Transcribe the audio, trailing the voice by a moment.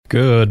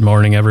Good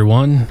morning,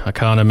 everyone.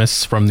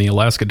 Economists from the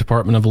Alaska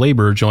Department of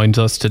Labor joined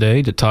us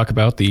today to talk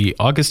about the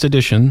August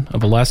edition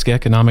of Alaska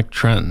Economic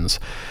Trends.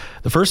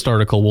 The first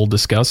article we'll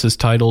discuss is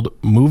titled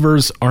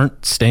Movers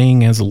Aren't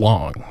Staying as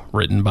Long,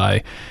 written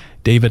by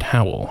David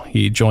Howell.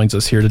 He joins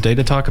us here today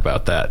to talk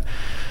about that.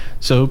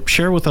 So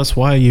share with us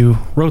why you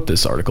wrote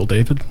this article,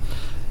 David.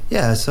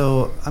 Yeah,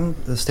 so I'm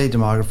the state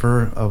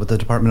demographer with the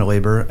Department of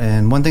Labor,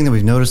 and one thing that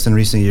we've noticed in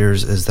recent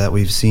years is that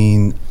we've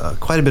seen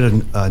quite a bit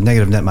of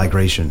negative net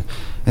migration.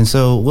 And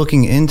so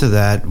looking into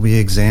that, we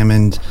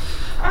examined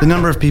the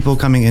number of people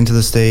coming into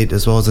the state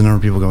as well as the number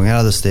of people going out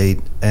of the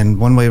state. And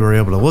one way we're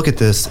able to look at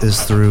this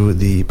is through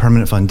the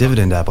permanent fund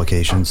dividend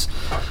applications.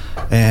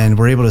 And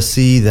we're able to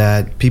see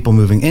that people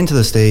moving into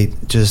the state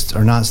just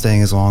are not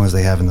staying as long as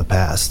they have in the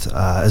past,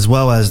 as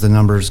well as the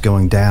numbers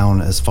going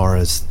down as far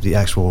as the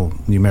actual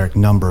numeric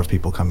number of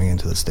people coming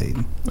into the state.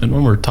 And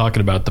when we're talking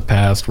about the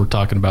past, we're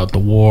talking about the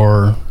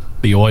war,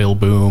 the oil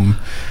boom,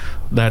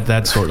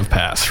 that sort of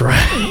past,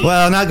 right?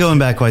 Well, not going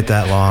back quite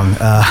that long.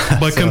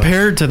 But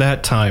compared to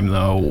that time,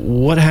 though,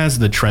 what has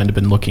the trend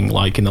been looking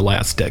like in the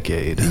last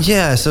decade?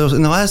 Yeah, so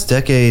in the last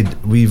decade,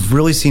 we've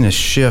really seen a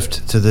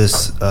shift to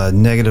this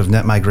negative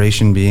net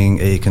migration being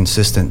a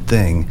consistent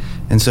thing.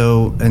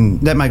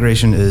 And net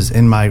migration is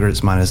in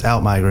migrants minus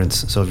out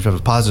migrants. So if you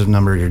have a positive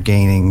number, you're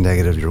gaining,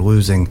 negative, you're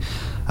losing.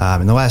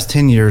 In the last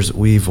 10 years,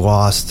 we've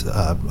lost,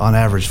 on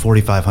average,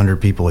 4,500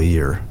 people a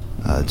year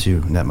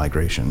to net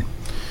migration.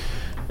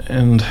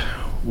 And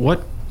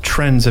what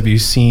trends have you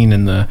seen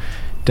in the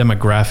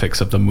demographics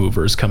of the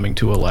movers coming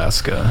to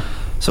Alaska?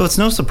 So it's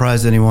no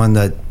surprise to anyone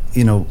that,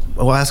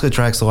 Alaska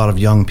attracts a lot of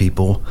young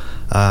people,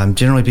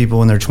 generally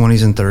people in their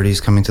 20s and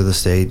 30s coming to the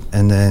state,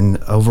 and then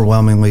not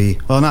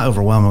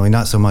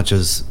so much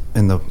as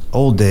in the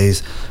old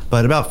days,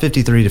 but about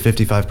 53 to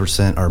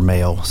 55% are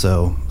male,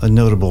 so a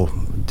notable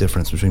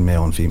difference between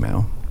male and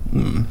female.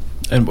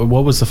 And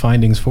what was the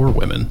findings for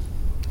women?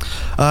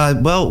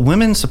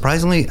 Women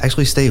surprisingly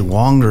actually stay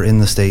longer in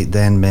the state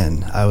than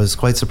men. I was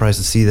quite surprised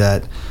to see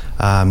that.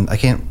 I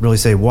can't really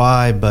say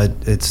why, but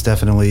it's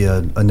definitely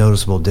a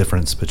noticeable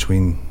difference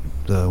between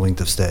the length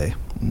of stay.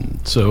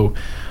 So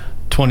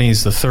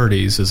 20s to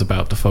 30s is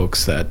about the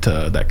folks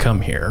that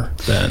come here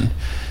then.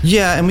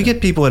 Yeah, and we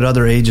get people at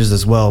other ages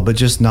as well, but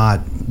just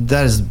not,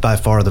 that is by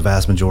far the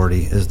vast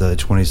majority is the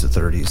 20s to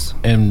 30s.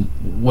 And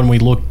when we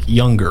look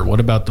younger, what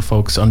about the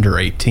folks under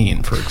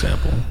 18, for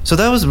example? So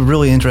that was a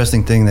really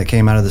interesting thing that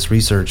came out of this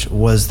research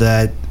was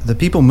that the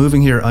people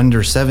moving here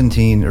under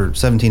 17 or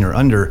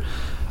under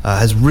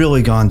has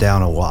really gone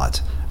down a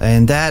lot.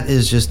 And that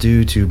is just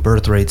due to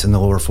birth rates in the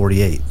lower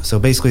 48. So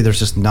basically, there's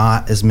just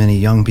not as many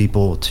young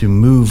people to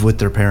move with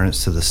their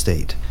parents to the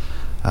state.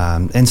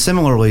 And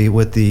similarly,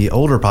 with the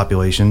older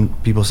population,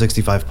 people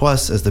 65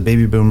 plus, as the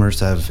baby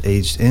boomers have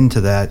aged into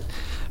that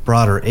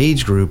broader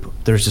age group,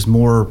 there's just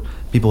more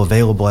people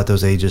available at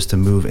those ages to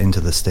move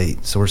into the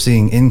state. So we're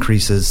seeing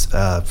increases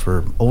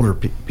for older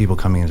people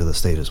coming into the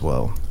state as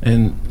well.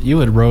 And you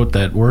had wrote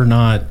that we're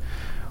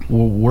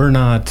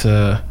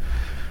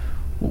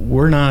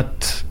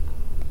not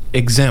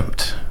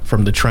exempt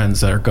from the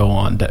trends that are going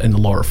on in the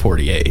lower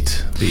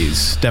 48,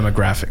 these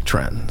demographic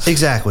trends.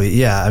 Exactly,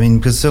 yeah. I mean,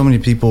 because so many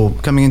people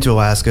coming into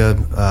Alaska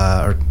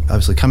are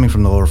obviously coming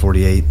from the lower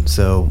 48,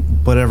 so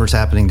whatever's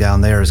happening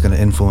down there is going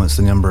to influence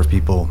the number of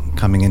people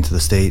coming into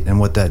the state and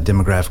what that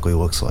demographically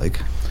looks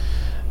like.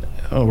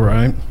 All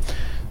right.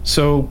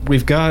 So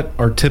we've got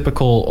our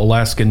typical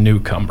Alaskan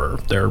newcomer.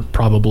 They're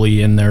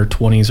probably in their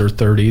 20s or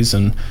 30s,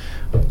 and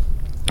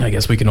I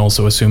guess we can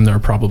also assume they're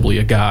probably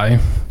a guy.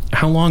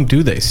 How long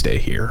do they stay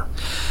here?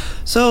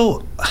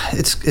 So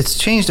it's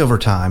changed over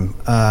time,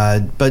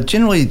 but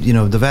generally,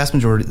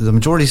 the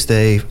majority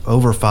stay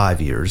over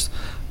 5 years,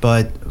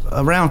 but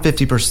around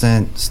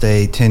 50%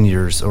 stay 10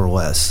 years or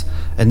less.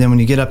 And then when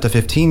you get up to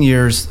 15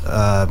 years,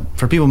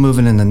 for people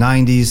moving in the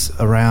 90s,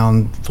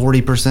 around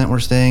 40% were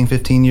staying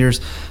 15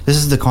 years. This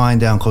has declined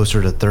down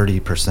closer to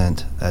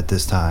 30% at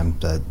this time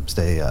that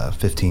stay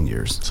 15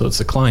 years. So it's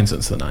declined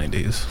since the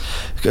 90s.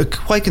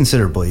 Quite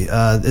considerably.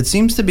 It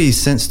seems to be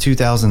since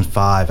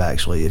 2005,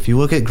 actually. If you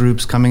look at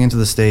groups coming into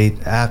the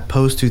state at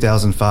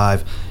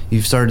post-2005,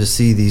 you've started to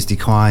see these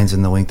declines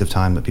in the length of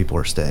time that people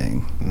are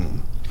staying.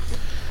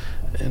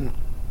 And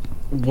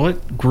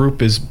what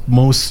group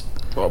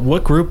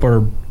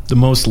are the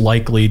most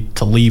likely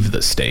to leave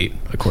the state,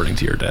 according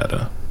to your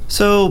data?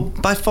 So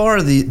by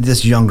far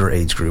this younger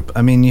age group.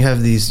 I mean, you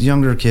have these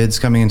younger kids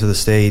coming into the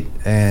state,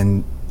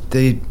 and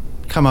they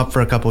come up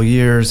for a couple of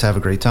years, have a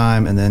great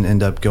time, and then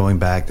end up going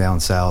back down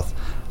south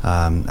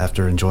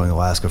after enjoying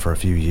Alaska for a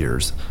few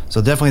years.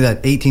 So definitely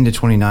that 18 to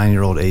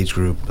 29-year-old age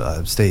group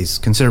stays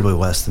considerably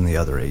less than the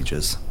other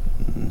ages.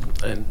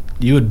 And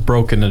you had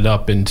broken it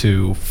up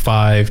into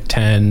 5,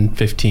 10,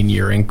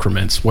 15-year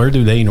increments. Where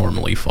do they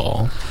normally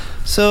fall?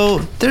 So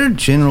they're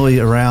generally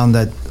around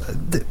that.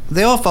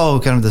 They all follow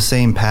kind of the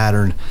same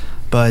pattern,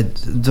 but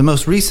the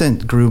most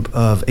recent group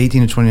of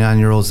 18 to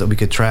 29-year-olds that we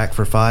could track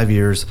for 5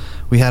 years,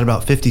 we had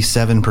about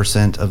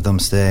 57% of them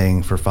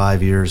staying for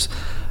 5 years.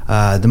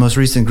 The most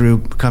recent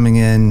group coming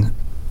in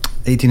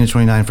 18 to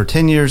 29 for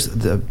 10 years,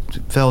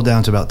 fell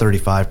down to about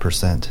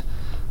 35%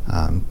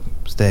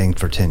 staying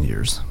for 10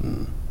 years.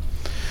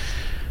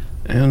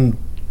 And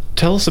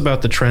tell us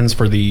about the trends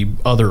for the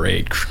other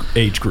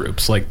age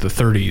groups, like the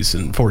 30s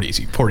and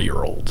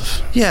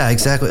 40-year-olds. Yeah,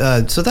 exactly.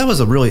 So that was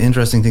a really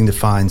interesting thing to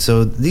find.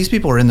 So these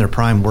people are in their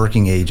prime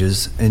working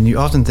ages, and you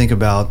often think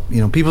about,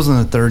 people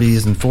in their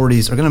 30s and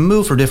 40s are going to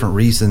move for different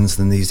reasons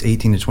than these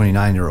 18 to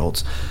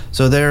 29-year-olds.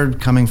 So they're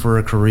coming for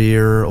a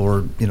career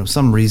or,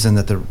 some reason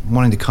that they're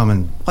wanting to come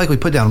and likely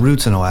put down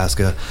roots in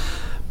Alaska.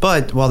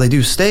 But while they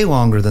do stay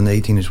longer than the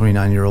 18 to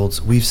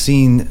 29-year-olds, we've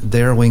seen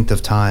their length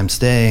of time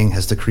staying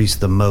has decreased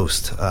the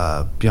most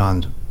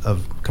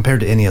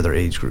compared to any other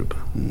age group.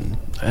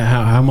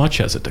 How much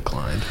has it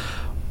declined?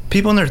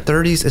 People in their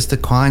 30s, it's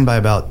declined by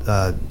about,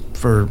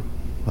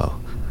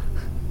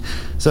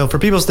 so for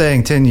people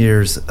staying 10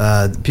 years,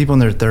 people in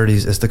their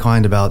 30s, it's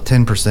declined about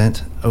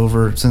 10%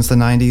 over since the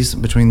 90s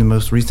between the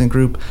most recent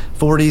group.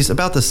 40s,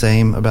 about the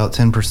same, about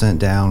 10%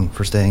 down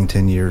for staying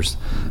 10 years.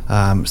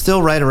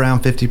 Still right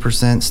around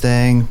 50%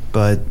 staying,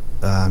 but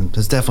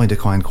has definitely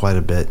declined quite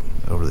a bit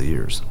over the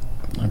years.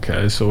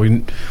 Okay, so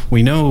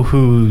we know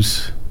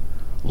who's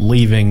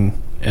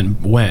leaving and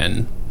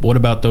when. What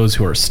about those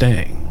who are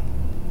staying?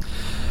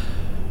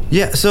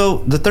 Yeah,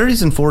 so the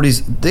 30s and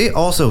 40s, they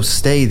also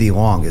stay the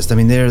longest. I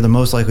mean, they're the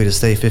most likely to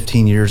stay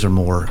 15 years or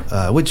more,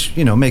 which,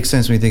 makes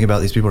sense when you think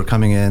about these people are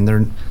coming in.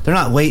 They're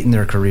not late in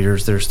their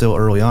careers. They're still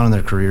early on in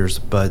their careers,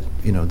 but,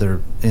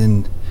 they're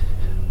in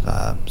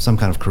some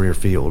kind of career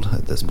field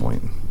at this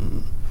point.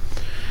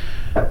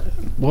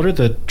 What are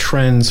the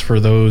trends for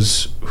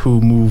those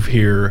who move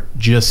here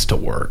just to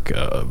work,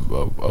 a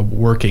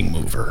working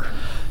mover?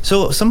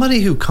 So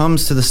somebody who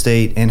comes to the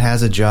state and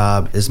has a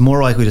job is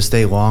more likely to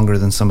stay longer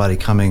than somebody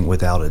coming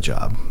without a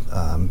job.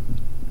 And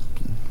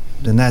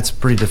that's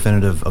pretty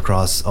definitive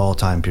across all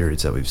time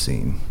periods that we've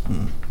seen.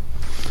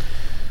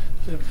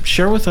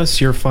 Share with us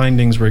your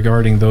findings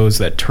regarding those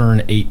that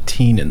turn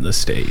 18 in the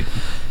state.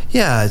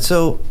 Yeah,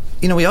 so,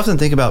 we often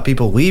think about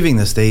people leaving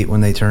the state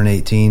when they turn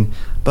 18,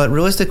 but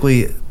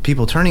realistically,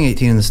 people turning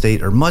 18 in the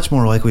state are much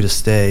more likely to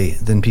stay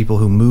than people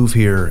who move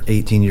here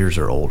 18 years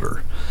or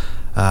older.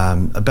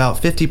 About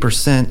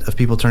 50% of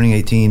people turning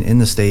 18 in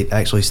the state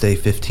actually stay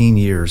 15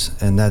 years,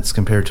 and that's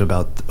compared to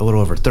about a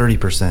little over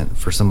 30%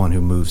 for someone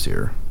who moves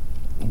here.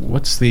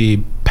 What's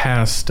the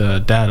past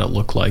data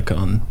look like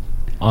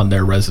on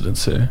their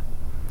residency?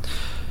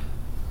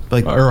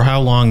 Or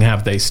how long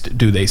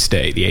do they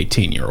stay, the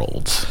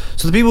 18-year-olds?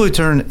 So the people who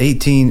turn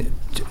 18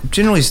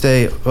 generally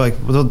stay,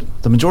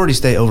 the majority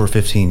stay over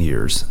 15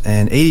 years,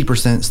 and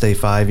 80% stay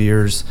 5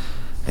 years,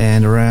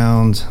 and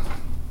around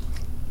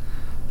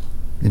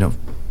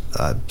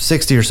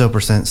 60 or so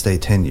percent stay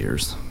 10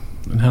 years.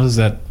 And how does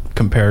that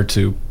compare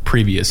to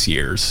previous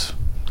years?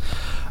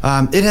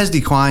 It has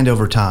declined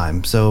over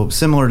time. So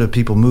similar to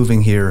people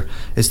moving here,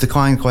 it's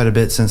declined quite a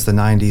bit since the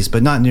 90s,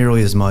 but not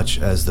nearly as much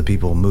as the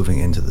people moving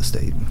into the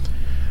state.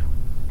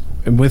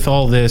 And with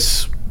all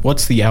this,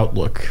 what's the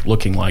outlook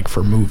looking like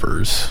for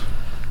movers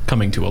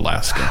coming to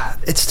Alaska?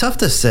 It's tough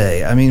to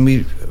say. I mean,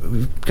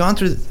 we've gone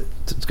through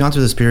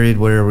this period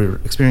where we're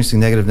experiencing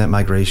negative net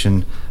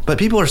migration, but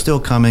people are still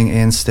coming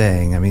and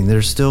staying. I mean,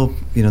 there's still,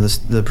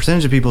 the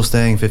percentage of people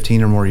staying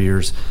 15 or more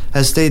years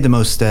has stayed the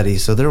most steady.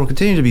 So there will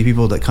continue to be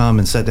people that come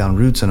and set down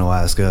roots in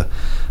Alaska,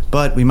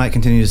 but we might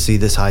continue to see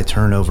this high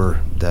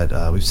turnover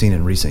that we've seen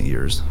in recent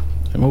years.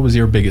 And what was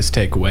your biggest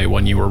takeaway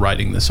when you were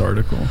writing this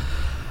article?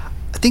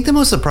 I think the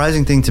most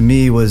surprising thing to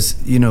me was,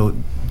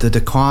 the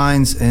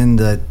declines in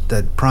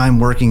that prime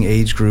working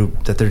age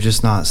group, that they're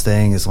just not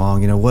staying as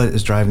long. What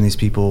is driving these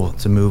people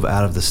to move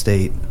out of the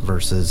state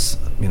versus,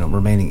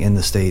 remaining in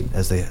the state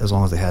as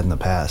long as they had in the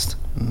past?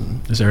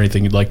 Is there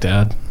anything you'd like to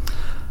add?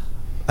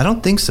 I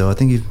don't think so. I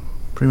think you've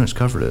pretty much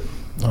covered it.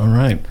 All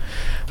right.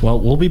 Well,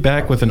 we'll be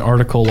back with an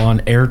article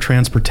on air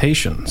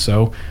transportation,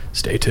 so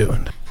stay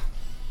tuned.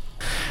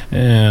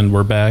 And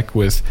we're back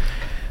with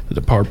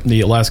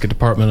the Alaska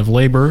Department of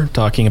Labor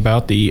talking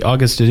about the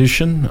August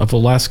edition of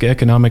Alaska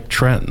Economic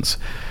Trends.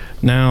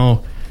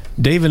 Now,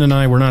 David and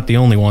I were not the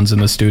only ones in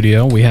the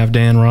studio. We have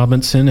Dan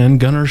Robinson and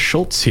Gunnar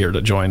Schultz here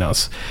to join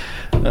us.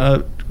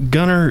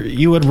 Gunnar,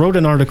 you had wrote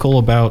an article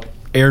about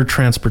air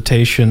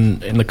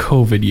transportation in the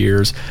COVID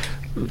years.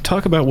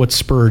 Talk about what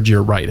spurred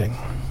your writing.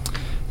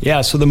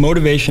 Yeah, so the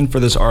motivation for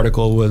this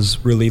article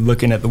was really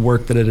looking at the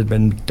work that had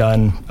been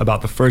done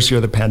about the first year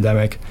of the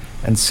pandemic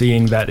and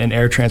seeing that in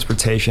air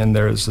transportation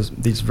there's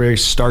these very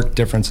stark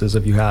differences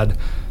if you had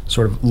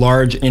sort of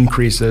large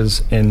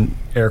increases in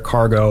air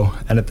cargo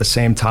and at the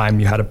same time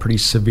you had a pretty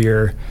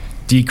severe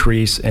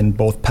decrease in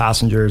both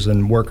passengers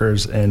and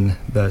workers in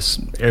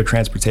the air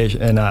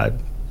transportation and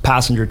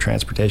passenger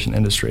transportation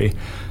industry.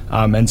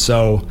 And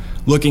so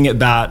looking at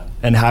that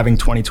and having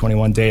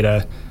 2021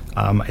 data,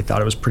 I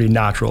thought it was pretty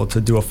natural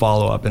to do a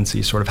follow-up and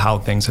see sort of how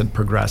things had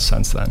progressed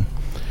since then.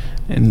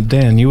 And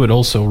Dan, you had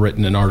also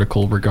written an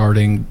article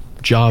regarding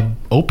job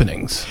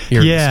openings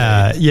here.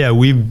 Yeah,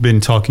 we've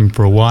been talking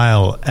for a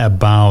while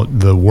about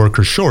the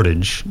worker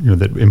shortage.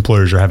 That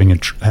employers are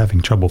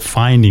having trouble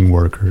finding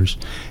workers,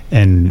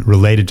 and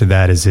related to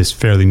that is this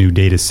fairly new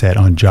data set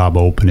on job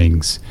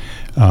openings.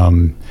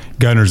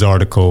 Gunner's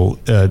article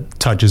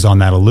touches on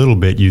that a little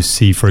bit. You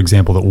see, for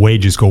example, that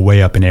wages go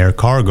way up in air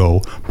cargo,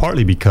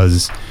 partly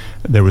because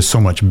there was so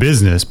much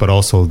business, but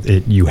also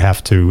you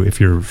have to, if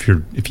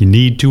you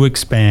need to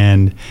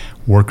expand,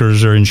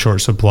 workers are in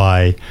short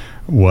supply.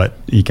 What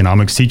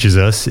economics teaches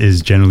us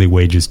is generally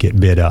wages get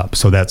bid up.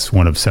 So that's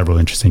one of several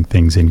interesting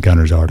things in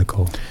Gunner's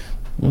article.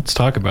 Let's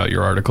talk about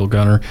your article,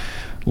 Gunner.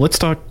 Let's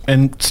talk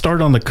and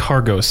start on the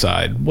cargo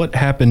side. What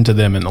happened to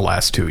them in the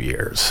last 2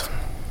 years?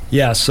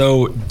 Yeah,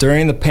 so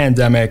during the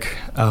pandemic,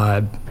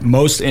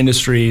 most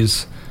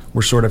industries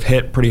were sort of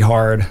hit pretty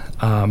hard,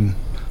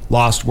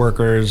 lost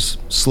workers,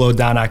 slowed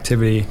down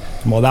activity.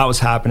 And while that was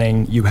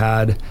happening, you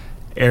had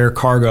air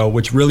cargo,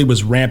 which really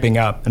was ramping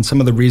up. And some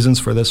of the reasons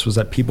for this was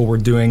that people were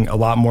doing a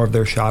lot more of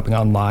their shopping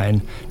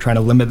online, trying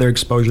to limit their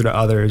exposure to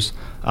others.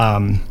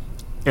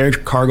 Air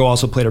cargo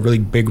also played a really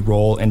big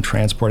role in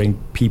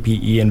transporting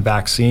PPE and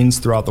vaccines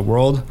throughout the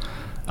world.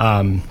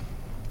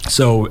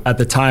 So at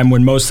the time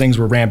when most things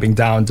were ramping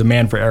down,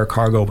 demand for air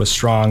cargo was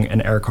strong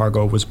and air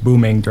cargo was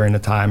booming during the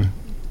time.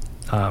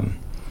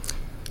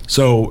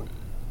 So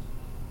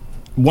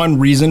one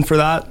reason for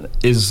that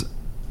is,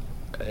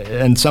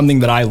 and something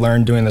that I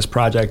learned doing this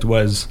project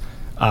was,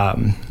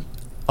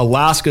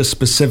 Alaska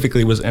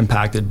specifically was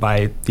impacted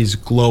by these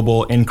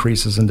global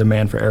increases in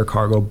demand for air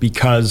cargo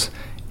because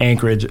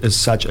Anchorage is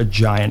such a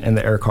giant in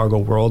the air cargo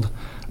world.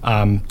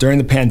 During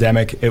the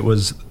pandemic, it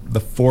was the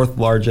fourth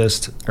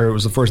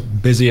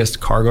busiest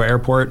cargo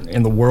airport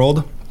in the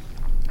world.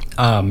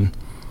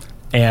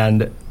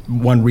 And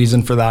one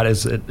reason for that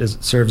is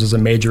it serves as a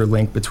major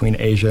link between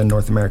Asia and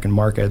North American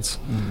markets.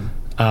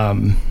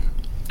 And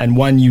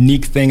one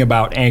unique thing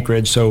about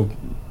Anchorage, so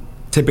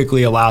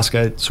typically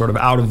Alaska sort of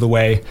out of the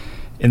way.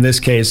 In this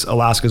case,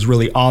 Alaska is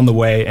really on the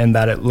way in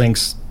that it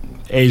links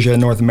Asia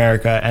and North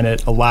America, and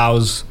it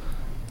allows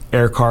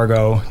air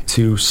cargo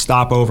to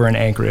stop over in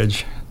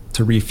Anchorage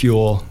to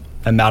refuel,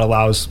 and that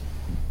allows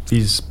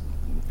these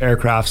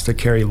aircrafts to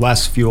carry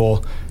less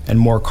fuel and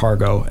more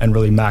cargo and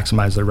really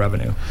maximize their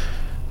revenue.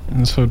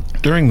 And so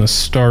during the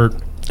start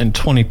in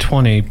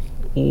 2020,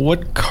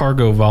 what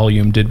cargo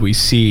volume did we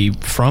see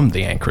from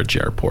the Anchorage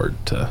airport?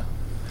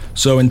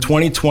 So in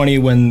 2020,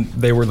 when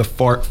they were the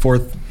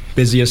fourth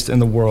busiest in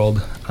the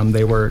world,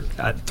 they were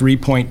at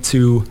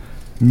 3.2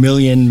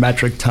 million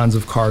metric tons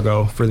of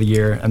cargo for the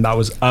year, and that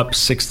was up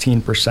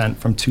 16%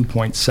 from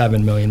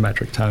 2.7 million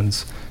metric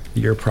tons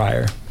the year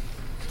prior.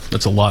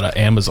 That's a lot of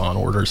Amazon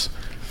orders.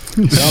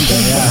 Something,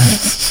 yeah.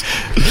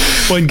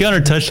 Well, and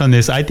Gunner touched on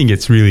this. I think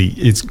it's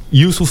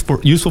useful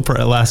for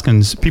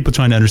Alaskans, people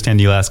trying to understand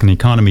the Alaskan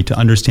economy, to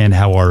understand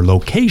how our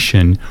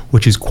location,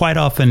 which is quite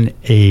often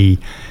a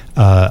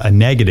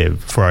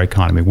negative for our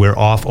economy, we're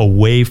off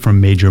away from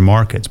major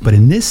markets. But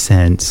in this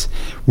sense,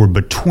 we're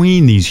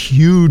between these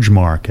huge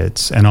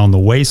markets and on the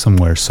way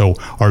somewhere. So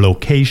our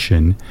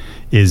location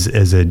is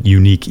as a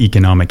unique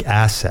economic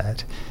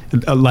asset,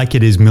 like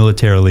it is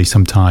militarily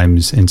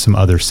sometimes in some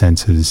other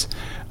senses.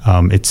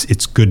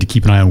 It's good to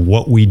keep an eye on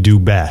what we do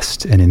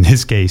best, and in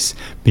this case,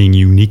 being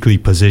uniquely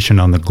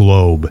positioned on the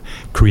globe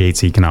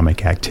creates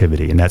economic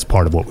activity, and that's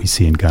part of what we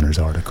see in Gunner's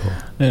article.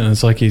 And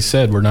it's like he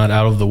said, we're not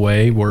out of the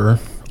way, we're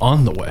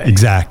on the way.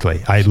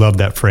 Exactly. I love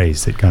that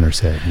phrase that Gunner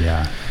said,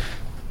 yeah.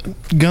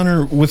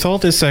 Gunner, with all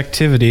this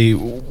activity,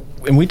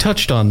 and we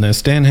touched on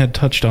this, Dan had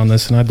touched on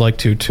this, and I'd like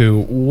to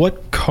too,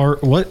 what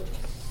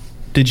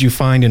did you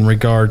find in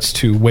regards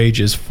to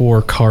wages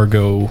for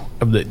cargo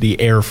of the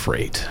air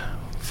freight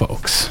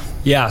folks?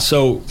 Yeah,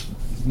 so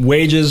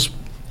wages,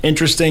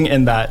 interesting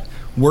in that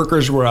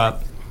workers were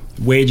up,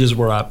 wages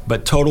were up,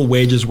 but total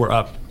wages were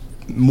up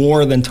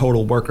more than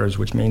total workers,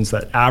 which means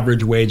that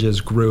average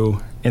wages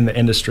grew in the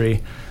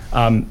industry.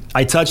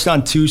 I touched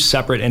on two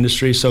separate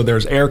industries. So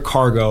there's air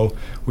cargo,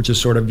 which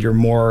is sort of your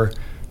more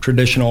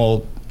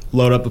traditional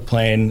load up a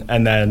plane,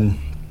 and then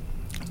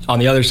on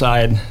the other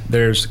side,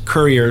 there's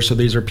couriers. So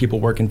these are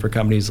people working for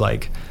companies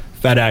like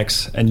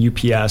FedEx and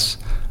UPS.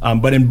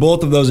 But in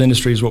both of those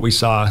industries, what we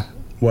saw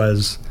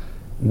was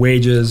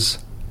wages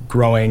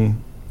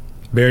growing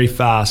very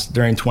fast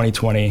during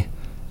 2020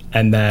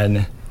 and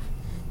then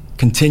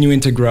continuing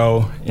to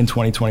grow in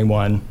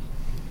 2021.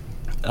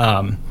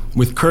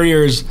 With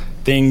couriers,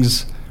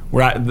 things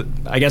were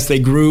I guess they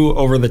grew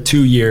over the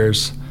 2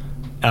 years.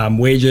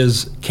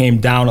 Wages came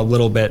down a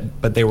little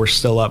bit, but they were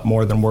still up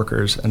more than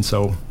workers. And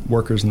so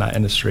workers in that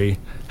industry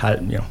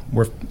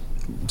were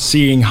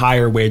seeing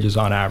higher wages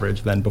on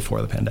average than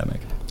before the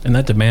pandemic. And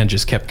that demand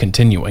just kept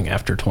continuing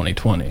after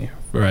 2020,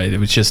 right? It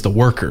was just the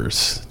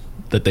workers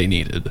that they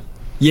needed.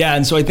 Yeah,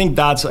 and so I think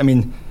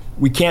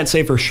we can't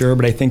say for sure,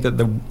 but I think that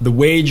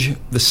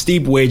the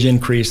steep wage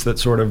increase that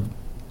sort of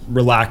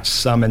relaxed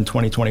some in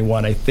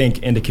 2021, I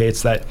think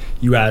indicates that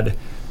you had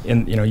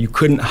you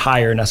couldn't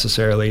hire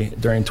necessarily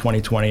during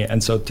 2020.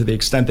 And so to the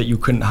extent that you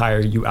couldn't hire,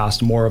 you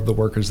asked more of the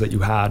workers that you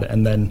had.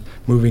 And then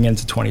moving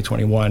into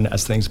 2021,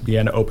 as things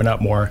began to open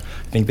up more,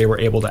 I think they were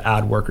able to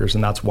add workers.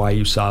 And that's why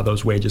you saw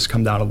those wages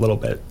come down a little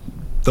bit,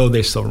 though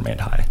they still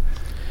remained high.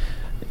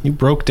 You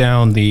broke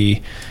down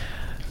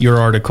your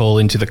article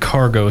into the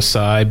cargo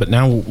side, but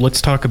now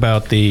let's talk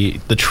about the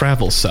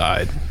travel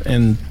side.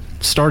 And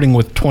starting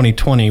with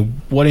 2020,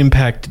 what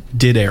impact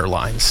did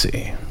airlines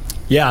see?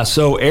 Yeah,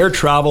 so air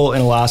travel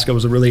in Alaska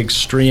was a really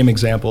extreme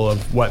example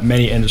of what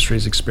many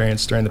industries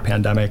experienced during the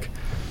pandemic.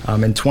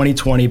 In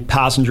 2020,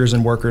 passengers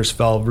and workers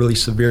fell really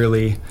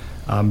severely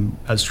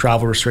as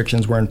travel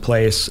restrictions were in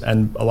place,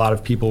 and a lot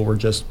of people were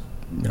just,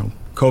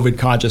 COVID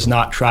conscious,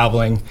 not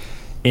traveling.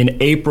 In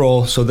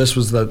April, so this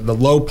was the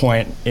low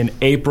point, in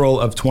April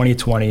of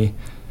 2020,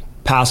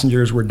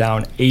 passengers were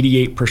down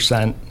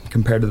 88%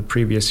 compared to the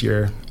previous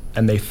year,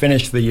 and they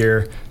finished the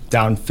year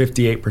down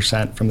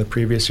 58% from the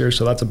previous year.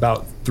 So that's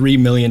about 3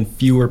 million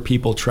fewer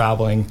people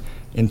traveling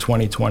in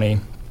 2020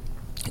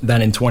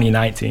 than in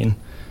 2019.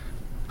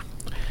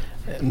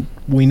 And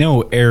we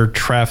know air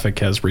traffic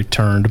has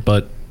returned,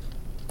 but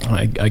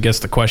I guess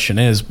the question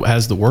is,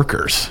 has the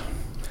workers?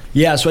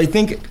 Yeah, so I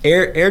think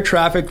air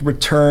traffic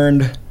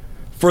returned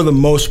for the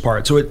most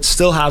part. So it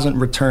still hasn't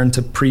returned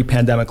to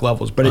pre-pandemic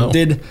levels, but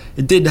it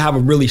did have a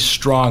really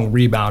strong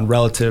rebound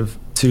relative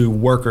to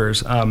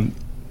workers.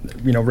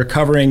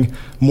 Recovering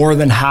more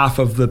than half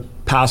of the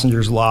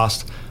passengers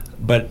lost,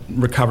 but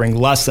recovering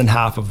less than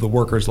half of the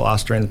workers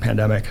lost during the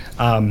pandemic.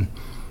 I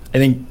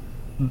think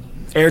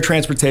air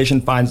transportation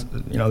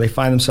they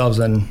find themselves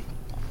in,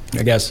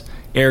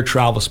 air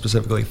travel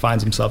specifically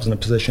finds themselves in a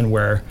position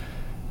where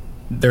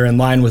they're in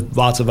line with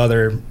lots of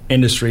other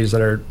industries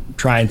that are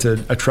trying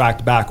to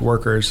attract back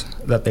workers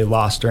that they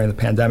lost during the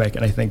pandemic.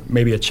 And I think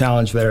maybe a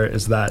challenge there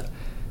is that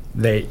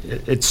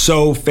it's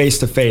so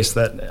face-to-face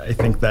that I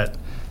think that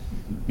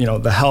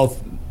the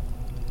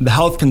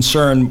health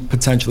concern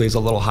potentially is a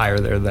little higher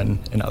there than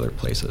in other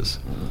places.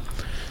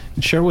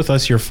 Share with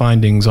us your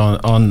findings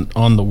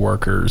on the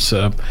workers.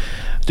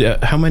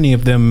 How many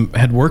of them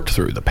had worked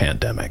through the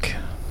pandemic?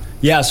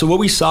 Yeah, so what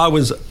we saw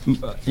was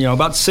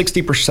about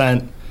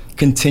 60%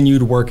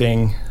 continued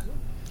working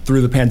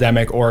through the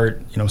pandemic,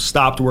 or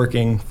stopped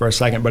working for a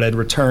second but had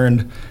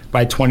returned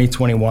by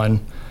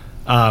 2021.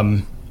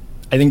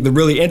 I think the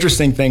really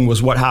interesting thing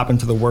was what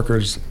happened to the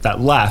workers that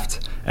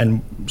left,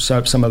 and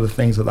some of the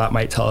things that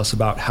might tell us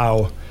about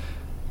how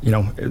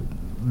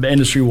the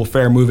industry will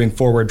fare moving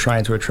forward,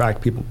 trying to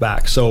attract people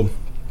back. So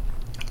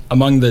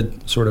among the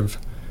sort of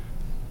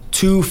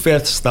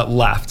 2/5 that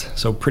left,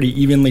 so pretty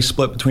evenly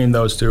split between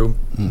those two,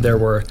 there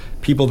were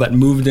people that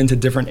moved into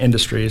different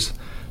industries.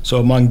 So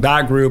among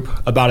that group,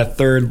 about a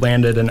third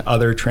landed in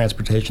other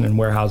transportation and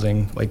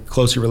warehousing, like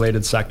closely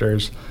related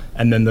sectors,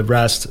 and then the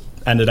rest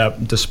ended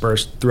up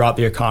dispersed throughout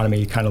the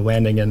economy, kind of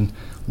landing in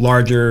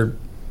larger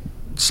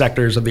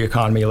sectors of the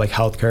economy like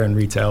healthcare and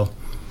retail.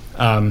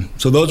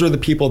 So those are the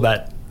people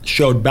that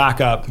showed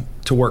back up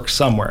to work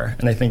somewhere.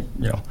 And I think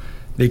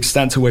the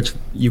extent to which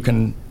you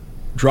can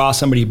draw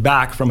somebody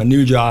back from a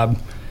new job,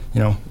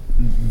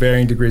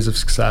 varying degrees of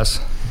success.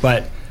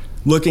 But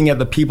looking at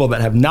the people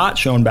that have not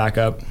shown back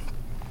up,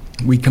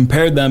 we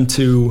compared them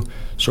to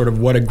sort of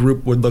what a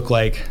group would look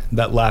like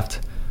that left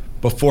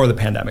before the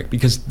pandemic,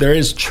 because there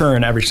is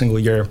churn every single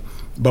year.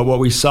 But what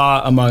we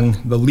saw among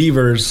the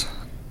leavers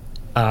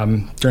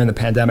during the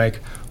pandemic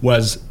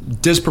was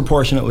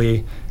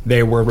disproportionately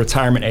they were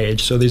retirement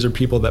age. So these are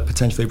people that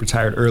potentially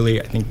retired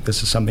early. I think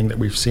this is something that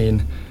we've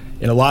seen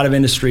in a lot of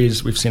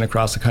industries, we've seen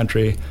across the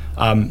country.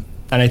 And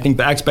I think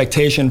the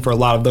expectation for a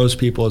lot of those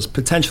people is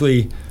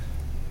potentially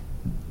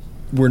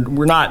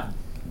we're not,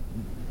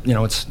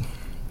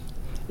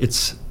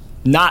 it's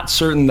not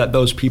certain that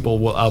those people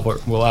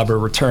will ever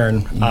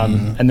return.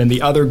 And then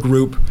the other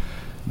group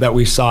that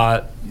we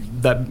saw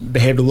that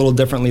behaved a little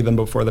differently than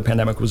before the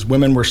pandemic was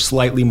women were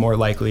slightly more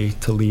likely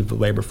to leave the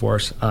labor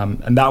force.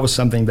 And that was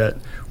something that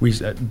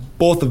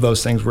both of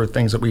those things were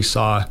things that we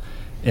saw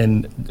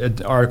in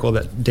an article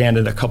that Dan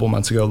did a couple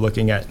months ago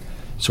looking at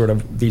sort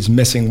of these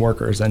missing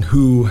workers and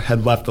who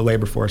had left the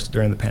labor force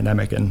during the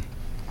pandemic and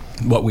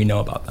what we know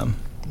about them.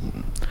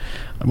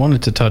 I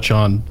wanted to touch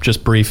on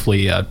just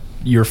briefly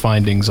your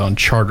findings on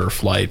charter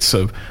flights.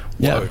 So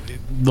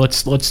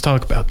let's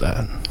talk about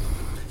that.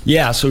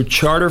 Yeah, so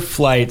charter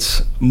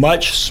flights,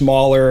 much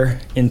smaller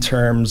in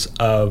terms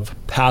of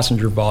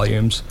passenger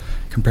volumes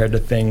compared to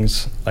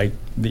things like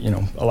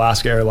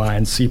Alaska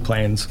Airlines,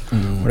 seaplanes,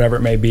 whatever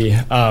it may be.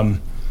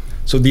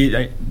 So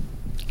the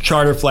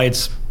charter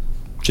flights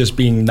just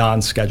being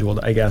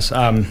non-scheduled, I guess.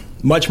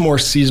 Much more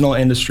seasonal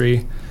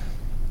industry,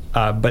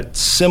 but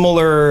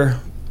similar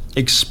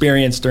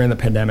experience during the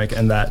pandemic,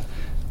 and that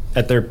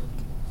at their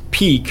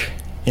peak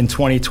in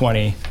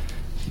 2020,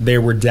 they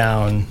were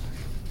down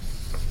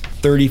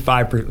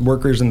 35%.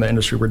 Workers in the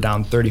industry were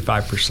down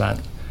 35%.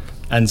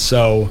 And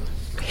so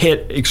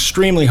hit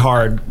extremely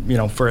hard,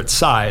 for its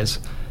size.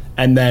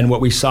 And then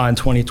what we saw in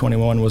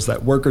 2021 was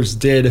that workers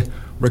did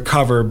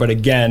recover, but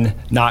again,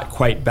 not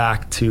quite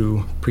back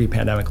to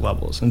pre-pandemic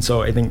levels. And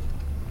so I think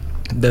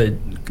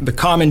the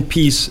common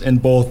piece in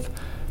both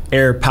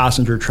air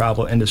passenger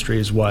travel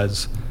industries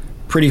was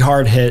pretty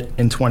hard hit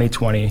in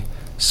 2020,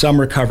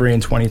 some recovery in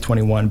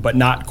 2021, but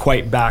not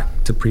quite back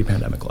to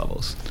pre-pandemic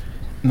levels.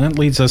 And that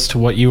leads us to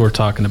what you were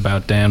talking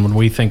about, Dan, when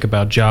we think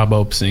about job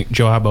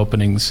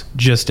openings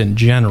just in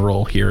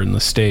general here in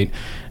the state.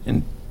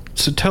 And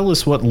so tell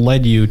us what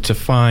led you to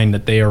find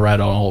that they are at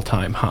an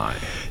all-time high.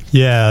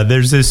 Yeah,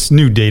 there's this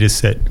new data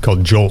set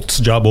called JOLTS,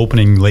 Job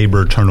Opening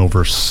Labor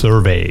Turnover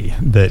Survey,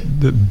 that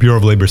the Bureau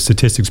of Labor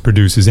Statistics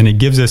produces, and it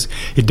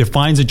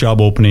defines a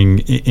job opening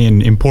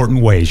in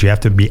important ways. You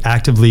have to be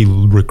actively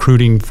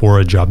recruiting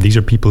for a job. These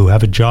are people who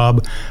have a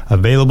job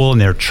available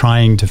and they're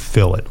trying to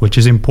fill it, which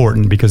is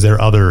important because there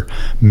are other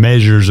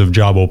measures of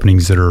job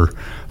openings that are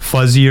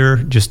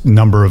fuzzier, just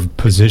number of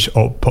positions.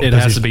 It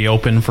has to be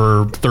open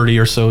for 30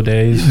 or so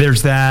days.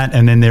 There's that,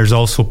 and then there's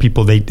also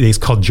people, they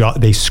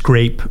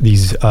scrape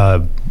these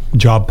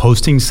job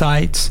posting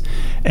sites,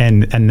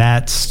 and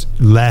that's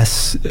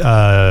less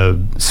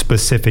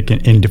specific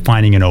in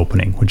defining an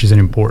opening, which is an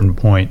important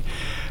point.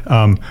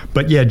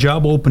 But yeah,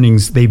 job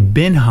openings, they've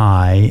been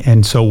high,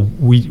 and so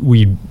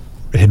we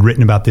had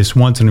written about this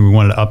once and we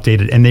wanted to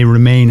update it, and they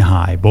remain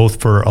high, both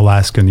for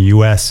Alaska and the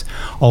U.S.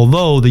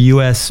 Although the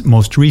U.S.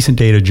 most recent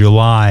data,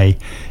 July,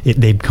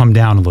 they've come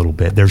down a little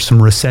bit. There's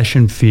some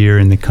recession fear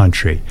in the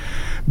country.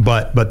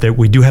 But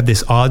we do have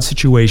this odd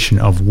situation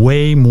of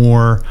way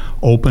more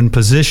open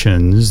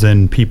positions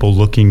than people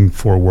looking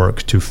for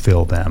work to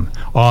fill them.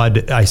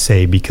 Odd, I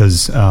say,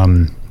 because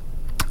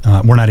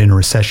we're not in a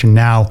recession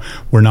now.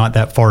 We're not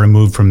that far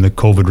removed from the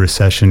COVID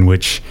recession,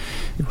 which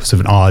was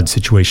an odd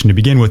situation to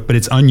begin with. But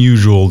it's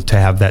unusual to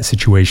have that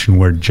situation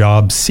where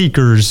job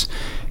seekers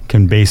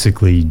can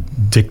basically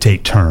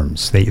dictate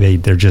terms.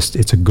 They're just,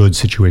 it's a good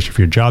situation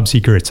for your job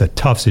seeker. It's a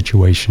tough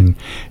situation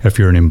if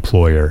you're an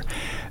employer.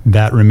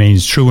 That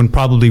remains true and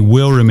probably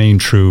will remain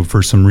true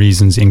for some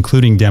reasons,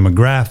 including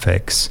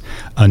demographics,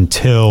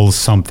 until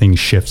something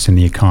shifts in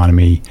the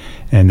economy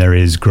and there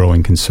is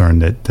growing concern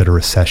that a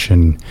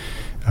recession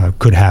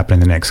could happen in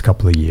the next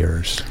couple of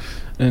years.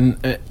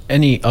 And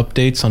any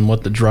updates on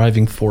what the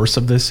driving force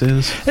of this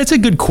is? It's a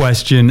good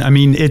question. I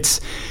mean, it's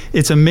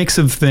a mix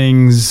of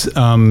things.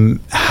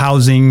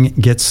 Housing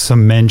gets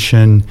some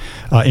mention.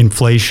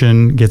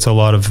 Inflation gets a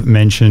lot of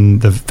mention.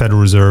 The Federal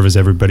Reserve, as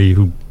everybody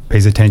who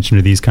pays attention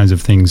to these kinds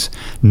of things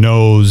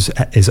knows,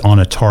 is on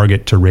a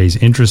target to raise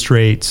interest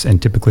rates,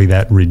 and typically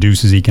that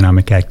reduces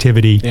economic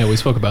activity. Yeah, we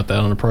spoke about that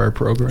on a prior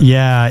program.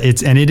 Yeah,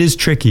 it is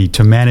tricky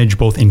to manage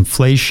both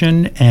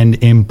inflation and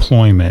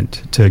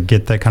employment to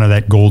get that kind of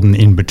that golden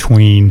in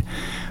between.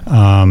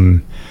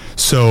 But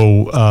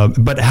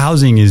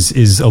housing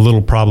is a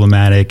little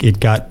problematic.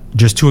 It got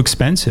just too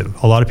expensive.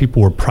 A lot of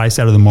people were priced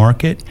out of the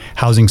market.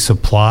 Housing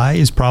supply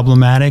is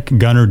problematic.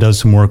 Gunnar does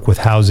some work with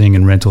Housing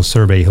and Rental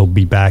Survey. He'll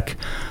be back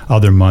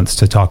other months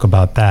to talk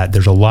about that.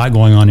 There's a lot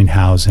going on in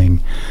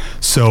housing.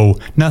 So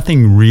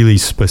nothing really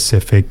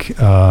specific.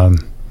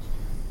 Lots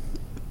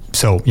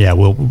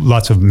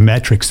of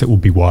metrics that we'll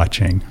be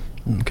watching.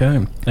 Okay.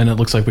 And it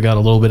looks like we got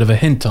a little bit of a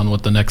hint on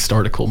what the next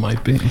article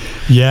might be.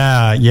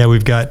 Yeah,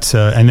 we've got,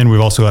 and then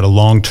we've also got a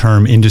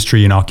long-term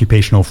industry and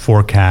occupational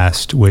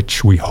forecast,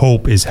 which we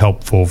hope is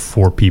helpful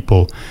for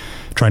people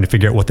trying to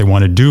figure out what they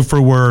want to do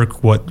for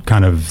work, what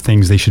kind of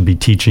things they should be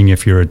teaching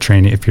if you're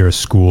a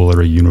school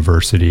or a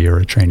university or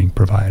a training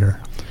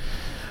provider.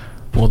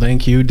 Well,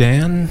 thank you,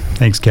 Dan.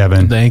 Thanks,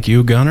 Kevin. Thank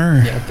you,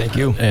 Gunnar. Yeah, thank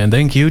you. And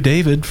thank you,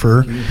 David,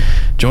 for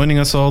joining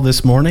us all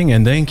this morning.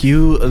 And thank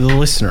you, the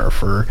listener,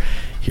 for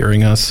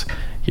hearing us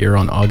here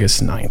on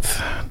August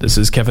 9th. This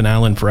is Kevin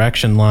Allen for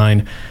Action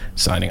Line,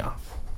 signing off.